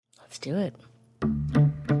Let's do it.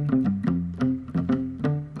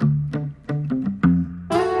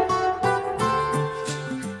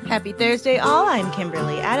 Happy Thursday, all. I'm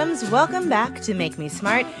Kimberly Adams. Welcome back to Make Me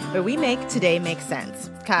Smart, where we make today make sense.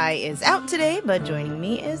 Kai is out today, but joining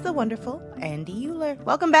me is the wonderful Andy Euler.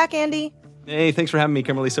 Welcome back, Andy. Hey, thanks for having me,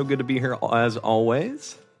 Kimberly. So good to be here, as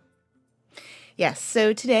always. Yes,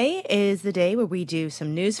 so today is the day where we do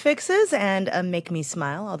some news fixes and a Make Me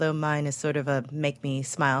Smile, although mine is sort of a Make Me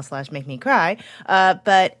Smile / Make Me Cry.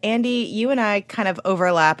 But Andy, you and I kind of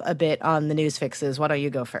overlap a bit on the news fixes. Why don't you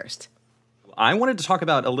go first? I wanted to talk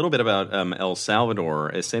about a little bit about El Salvador,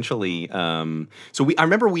 essentially. I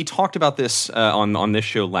remember we talked about this on this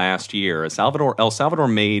show last year. El Salvador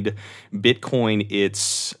made Bitcoin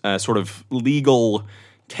its sort of legal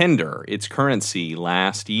tender, its currency,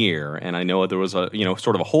 last year, and I know there was sort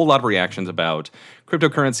of a whole lot of reactions about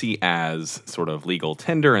cryptocurrency as sort of legal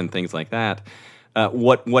tender and things like that.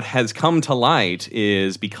 What has come to light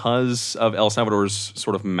is because of El Salvador's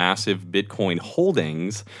sort of massive Bitcoin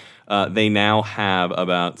holdings. They now have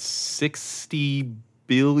about $60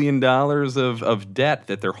 billion of debt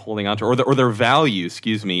that they're holding onto, or their value,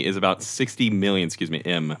 is about $60 million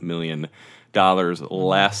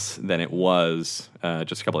less than it was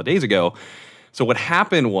just a couple of days ago. So what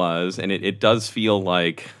happened was, and it does feel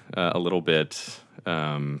like a little bit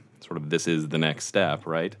sort of this is the next step,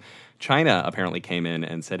 right? China apparently came in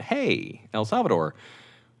and said, hey, El Salvador,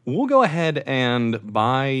 we'll go ahead and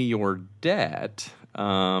buy your debt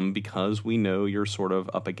because we know you're sort of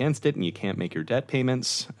up against it and you can't make your debt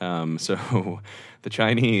payments. So the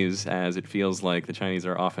Chinese, as it feels like the Chinese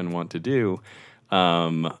are often want to do,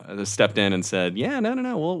 stepped in and said, "Yeah,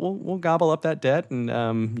 no, we'll gobble up that debt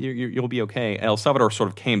and you'll be okay." El Salvador sort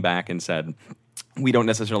of came back and said, "We don't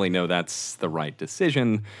necessarily know that's the right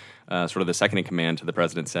decision." Sort of the second in command to the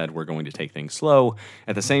president said, we're going to take things slow.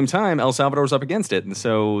 At the same time, El Salvador's up against it. And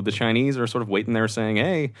so the Chinese are sort of waiting there saying,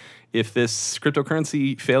 hey, if this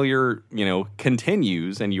cryptocurrency failure,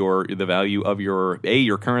 continues and the value of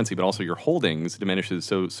your currency, but also your holdings diminishes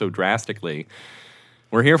so drastically,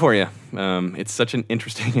 we're here for you. It's such an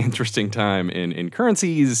interesting time in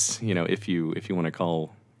currencies, if you want to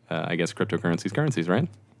call, I guess, cryptocurrencies currencies, right?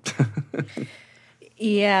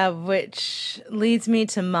 Yeah, which leads me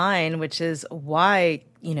to mine, which is why,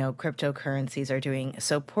 cryptocurrencies are doing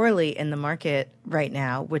so poorly in the market right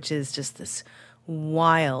now, which is just this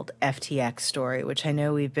wild FTX story, which I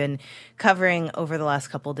know we've been covering over the last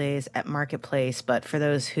couple of days at Marketplace. But for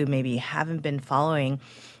those who maybe haven't been following,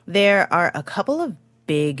 there are a couple of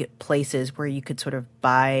big places where you could sort of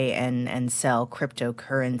buy and sell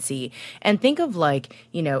cryptocurrency. And think of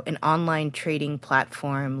an online trading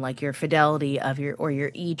platform like your Fidelity or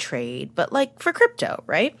your E-Trade, but for crypto,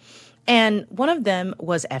 right? And one of them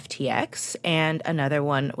was FTX and another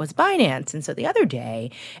one was Binance. And so the other day,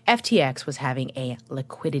 FTX was having a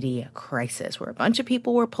liquidity crisis where a bunch of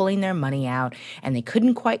people were pulling their money out and they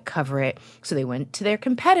couldn't quite cover it. So they went to their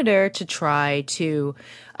competitor to try to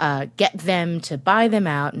get them to buy them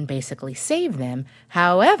out and basically save them.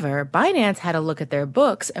 However, Binance had a look at their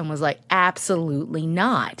books and was like, absolutely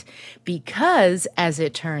not. Because as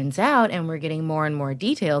it turns out, and we're getting more and more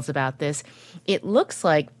details about this, it looks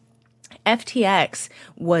like FTX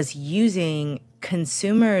was using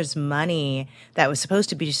consumers' money that was supposed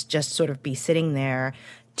to be just sort of be sitting there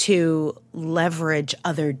to leverage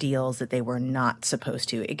other deals that they were not supposed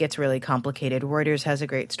to. It gets really complicated. Reuters has a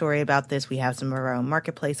great story about this. We have some of our own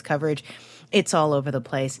Marketplace coverage. It's all over the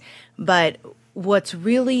place. But what's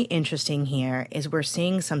really interesting here is we're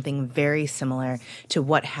seeing something very similar to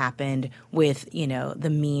what happened with, the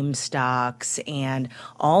meme stocks and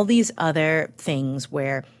all these other things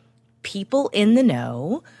where people in the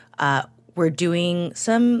know were doing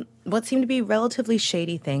what seemed to be relatively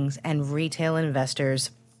shady things, and retail investors,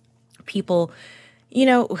 people,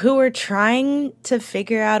 who are trying to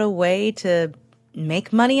figure out a way to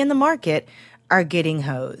make money in the market, are getting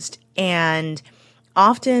hosed. And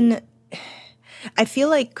often I feel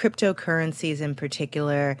like cryptocurrencies in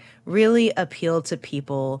particular really appeal to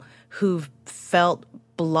people who've felt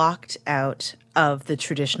blocked out of the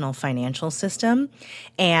traditional financial system.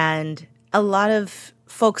 And a lot of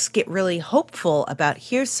folks get really hopeful about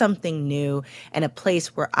here's something new and a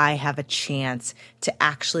place where I have a chance to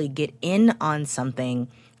actually get in on something.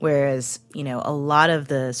 Whereas, a lot of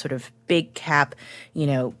the sort of big cap,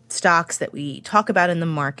 stocks that we talk about in the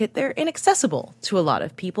market, they're inaccessible to a lot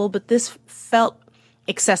of people. But this felt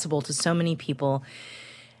accessible to so many people.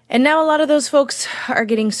 And now a lot of those folks are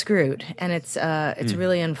getting screwed, and it's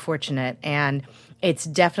really unfortunate, and it's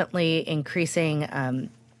definitely increasing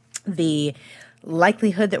the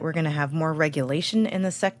likelihood that we're going to have more regulation in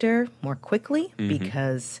the sector more quickly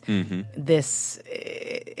because it's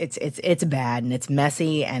bad and it's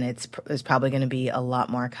messy, and there's probably going to be a lot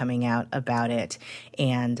more coming out about it.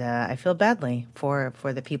 And I feel badly for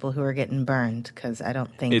the people who are getting burned, because I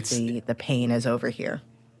don't think the pain is over here.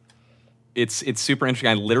 It's super interesting.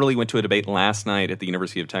 I literally went to a debate last night at the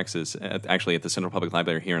University of Texas, actually at the Central Public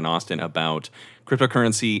Library here in Austin, about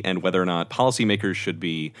cryptocurrency and whether or not policymakers should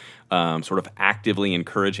be sort of actively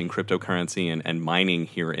encouraging cryptocurrency and mining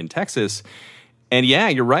here in Texas. And yeah,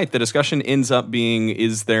 you're right. The discussion ends up being: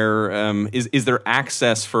 is there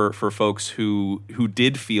access for folks who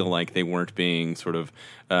did feel like they weren't being sort of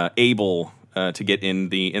able to get in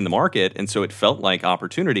the market, and so it felt like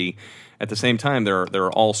opportunity. At the same time, there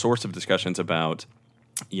are all sorts of discussions about,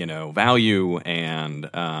 value and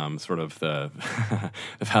sort of the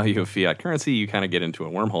the value of fiat currency. You kind of get into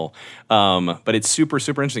a wormhole, but it's super,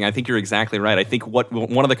 super interesting. I think you're exactly right. I think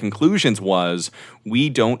one of the conclusions was we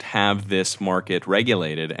don't have this market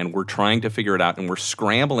regulated, and we're trying to figure it out, and we're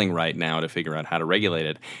scrambling right now to figure out how to regulate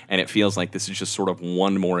it. And it feels like this is just sort of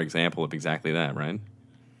one more example of exactly that, right?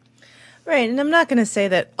 Right, and I'm not going to say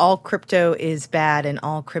that all crypto is bad and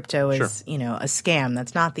all crypto is, a scam.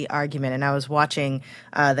 That's not the argument. And I was watching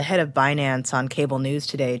the head of Binance on cable news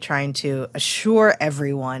today trying to assure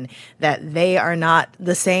everyone that they are not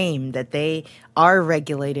the same, that they are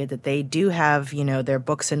regulated, that they do have, their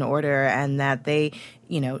books in order, and that they,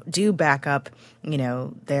 do back up,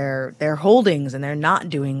 their holdings, and they're not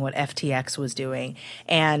doing what FTX was doing.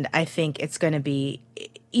 And I think it's going to be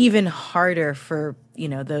even harder for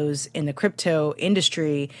those in the crypto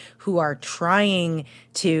industry who are trying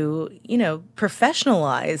to,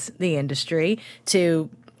 professionalize the industry to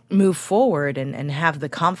move forward and have the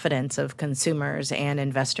confidence of consumers and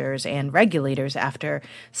investors and regulators after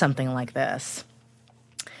something like this.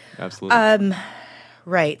 Absolutely.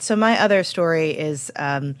 Right. So my other story is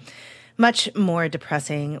much more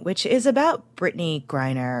depressing, which is about Brittany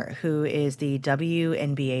Griner, who is the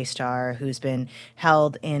WNBA star who's been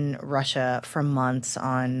held in Russia for months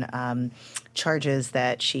on charges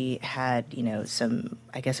that she had, some,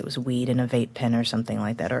 I guess it was weed in a vape pen or something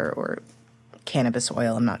like that, or cannabis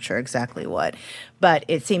oil. I'm not sure exactly what, but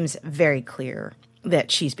it seems very clear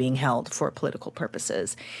that she's being held for political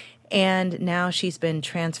purposes. And now she's been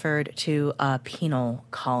transferred to a penal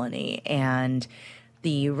colony, and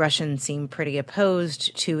the Russians seem pretty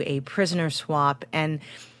opposed to a prisoner swap, and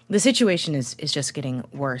the situation is just getting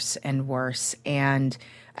worse and worse. And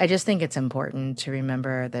I just think it's important to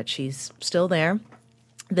remember that she's still there.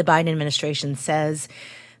 The Biden administration says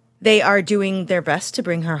they are doing their best to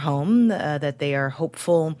bring her home, that they are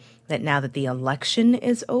hopeful that now that the election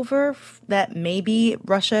is over, that maybe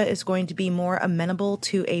Russia is going to be more amenable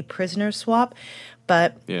to a prisoner swap.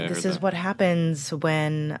 But this is what happens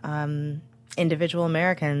when individual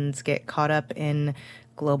Americans get caught up in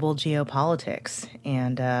global geopolitics.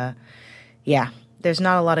 And there's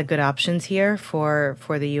not a lot of good options here for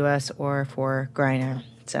the U.S. or for Griner.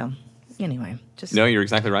 So anyway, just no, you're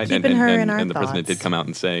exactly right. Keeping her in our and the thoughts. President did come out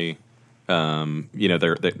and say,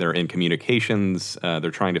 they're in communications.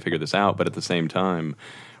 They're trying to figure this out, but at the same time,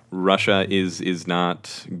 Russia is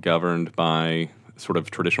not governed by sort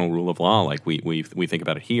of traditional rule of law like we think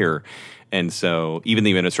about it here. And so even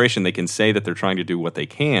the administration, they can say that they're trying to do what they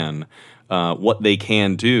can. What they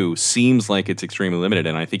can do seems like it's extremely limited.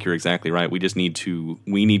 And I think you're exactly right. We need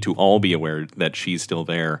to all be aware that she's still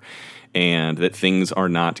there and that things are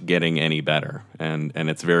not getting any better. And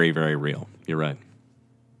it's very, very real. You're right.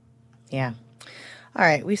 Yeah. All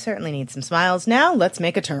right. We certainly need some smiles. Now let's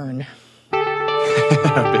make a turn. Big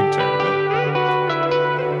turn.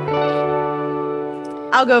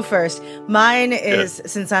 I'll go first. Mine is,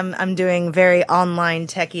 since I'm doing very online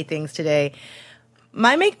techie things today,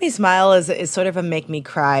 my make me smile is sort of a make me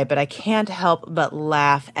cry, but I can't help but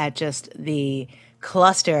laugh at just the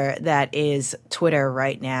cluster that is Twitter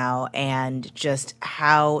right now and just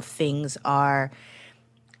how things are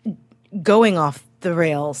going off the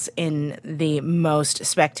rails in the most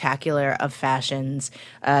spectacular of fashions.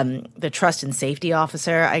 The trust and safety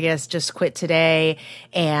officer, I guess, just quit today,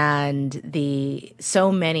 and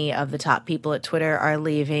so many of the top people at Twitter are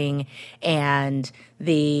leaving, and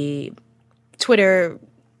the Twitter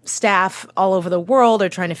staff all over the world are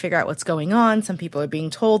trying to figure out what's going on. Some people are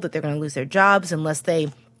being told that they're going to lose their jobs unless they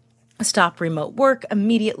stop remote work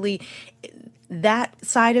immediately. That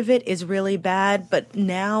side of it is really bad, but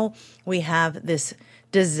now we have this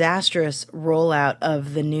disastrous rollout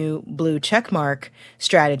of the new blue checkmark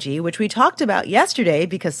strategy, which we talked about yesterday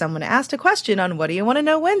because someone asked a question on What Do You Want to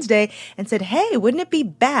Know Wednesday and said, hey, wouldn't it be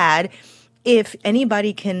bad if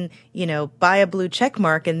anybody can, buy a blue check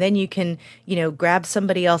mark and then you can, grab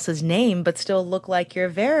somebody else's name but still look like you're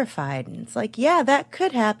verified. And it's like, yeah, that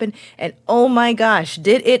could happen. And oh my gosh,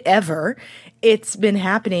 did it ever? It's been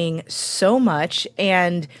happening so much.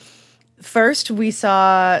 And first,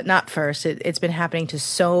 it's been happening to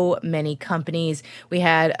so many companies. We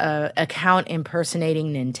had an account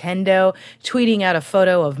impersonating Nintendo, tweeting out a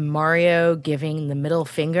photo of Mario giving the middle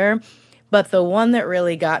finger. But the one that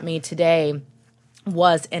really got me today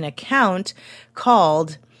was an account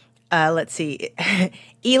called,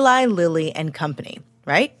 Eli Lilly and Company,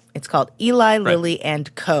 right? It's called Eli Lilly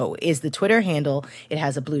and Co. is the Twitter handle. It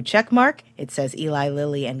has a blue check mark. It says Eli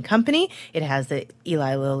Lilly and Company. It has the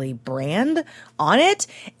Eli Lilly brand on it.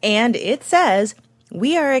 And it says,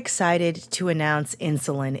 "We are excited to announce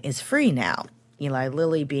insulin is free now." Eli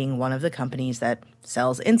Lilly being one of the companies that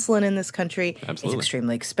sells insulin in this country. Absolutely. It's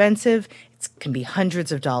extremely expensive. It can be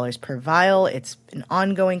hundreds of dollars per vial. It's an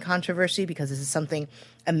ongoing controversy because this is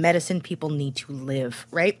a medicine people need to live,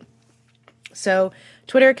 right? So,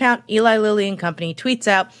 Twitter account Eli Lilly and Company tweets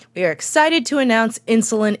out, "We are excited to announce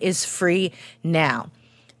insulin is free now."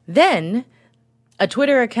 Then, a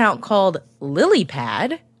Twitter account called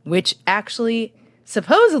LilyPad, which actually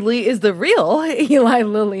supposedly is the real Eli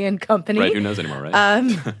Lilly and Company. Right, who knows anymore,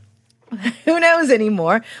 right? Who knows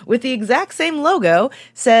anymore, with the exact same logo,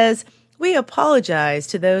 says, "We apologize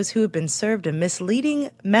to those who have been served a misleading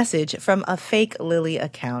message from a fake Lilly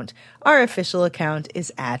account. Our official account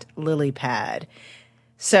is at LilyPad."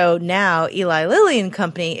 So now Eli Lilly and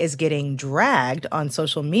Company is getting dragged on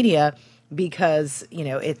social media because,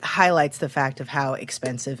 it highlights the fact of how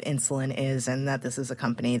expensive insulin is and that this is a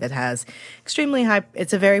company that has extremely high,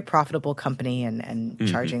 it's a very profitable company and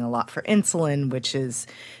charging a lot for insulin, which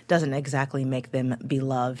doesn't exactly make them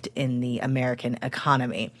beloved in the American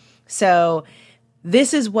economy. So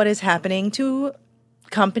this is what is happening to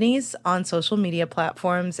companies on social media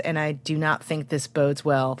platforms, and I do not think this bodes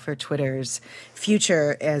well for Twitter's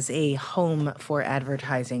future as a home for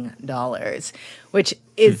advertising dollars, which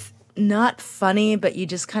is not funny, but you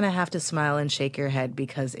just kind of have to smile and shake your head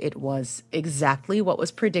because it was exactly what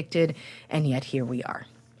was predicted, and yet here we are.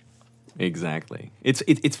 Exactly.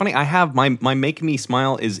 It's funny. I have my Make Me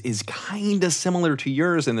Smile is kind of similar to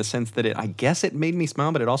yours in the sense that I guess it made me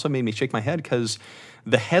smile, but it also made me shake my head because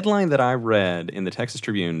the headline that I read in the Texas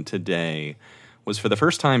Tribune today was, "For the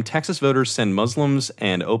first time, Texas voters send Muslims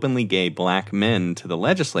and openly gay black men to the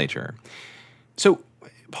legislature." So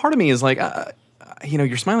part of me is like,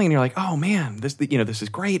 you're smiling and you're like, oh man, this is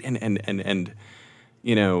great, and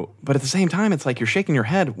but at the same time, it's like you're shaking your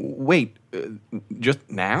head. Wait, just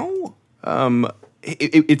now?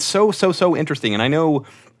 It's so interesting, and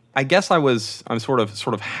I guess I'm sort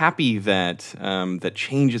of happy that that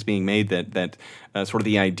change is being made. That sort of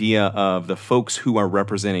the idea of the folks who are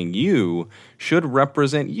representing you should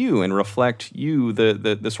represent you and reflect you,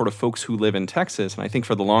 the sort of folks who live in Texas. And I think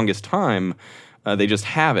for the longest time, they just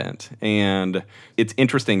haven't. And it's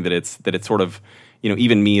interesting that it's sort of,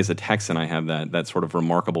 even me as a Texan, I have that sort of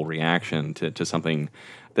remarkable reaction to something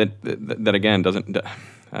that again doesn't.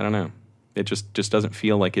 I don't know. It just doesn't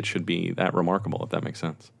feel like it should be that remarkable, if that makes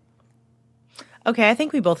sense. Okay, I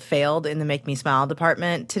think we both failed in the Make Me Smile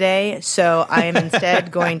department today, so I am instead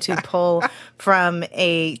going to pull from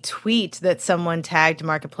a tweet that someone tagged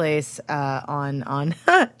Marketplace on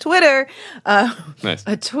Twitter, Nice.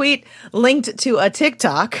 A tweet linked to a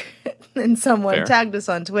TikTok, and someone Fair. tagged us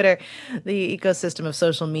on Twitter, the ecosystem of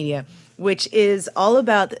social media, which is all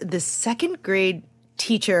about the second grade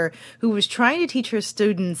teacher who was trying to teach her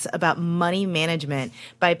students about money management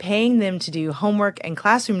by paying them to do homework and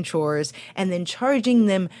classroom chores and then charging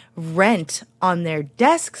them rent on their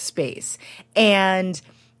desk space. And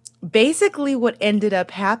basically what ended up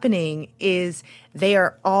happening is they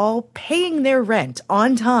are all paying their rent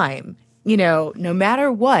on time, no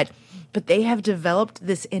matter what. But they have developed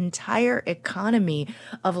this entire economy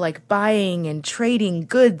of like buying and trading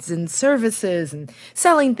goods and services and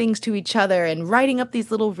selling things to each other and writing up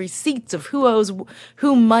these little receipts of who owes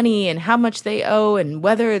who money and how much they owe and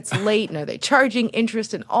whether it's late and are they charging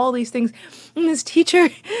interest and all these things. And this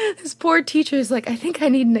poor teacher is like, I think I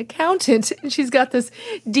need an accountant. And she's got this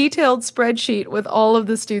detailed spreadsheet with all of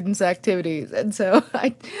the students' activities. And so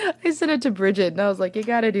I sent it to Bridget and I was like, you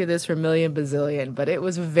got to do this for Million Bazillion. But it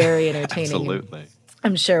was very entertaining. Absolutely.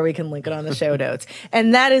 I'm sure we can link it on the show notes.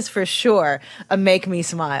 And that is for sure a Make Me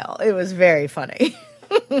Smile. It was very funny.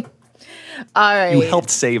 All right. You helped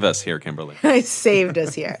save us here, Kimberly. I saved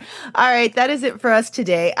us here. All right, that is it for us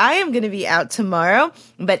today. I am going to be out tomorrow,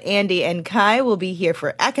 but Andy and Kai will be here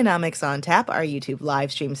for Economics on Tap. Our YouTube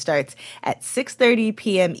live stream starts at 6:30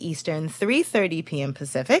 p.m. Eastern, 3:30 p.m.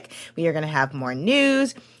 Pacific. We are going to have more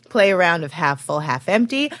news, play a round of half full, half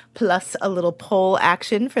empty, plus a little poll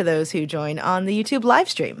action for those who join on the YouTube live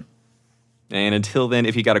stream. And until then,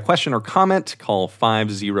 if you got a question or comment, call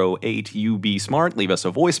 508-UB-SMART, leave us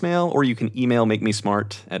a voicemail, or you can email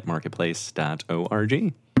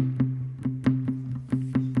makemesmart@marketplace.org.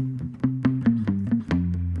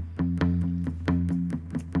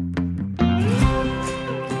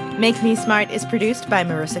 Make Me Smart is produced by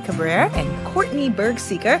Marissa Cabrera and Courtney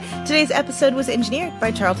Bergseeker. Today's episode was engineered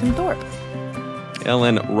by Charlton Thorpe.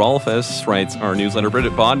 Ellen Rolfes writes our newsletter.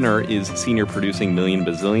 Bridget Bodner is senior producing Million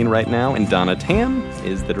Bazillion right now, and Donna Tam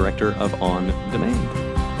is the director of On Demand.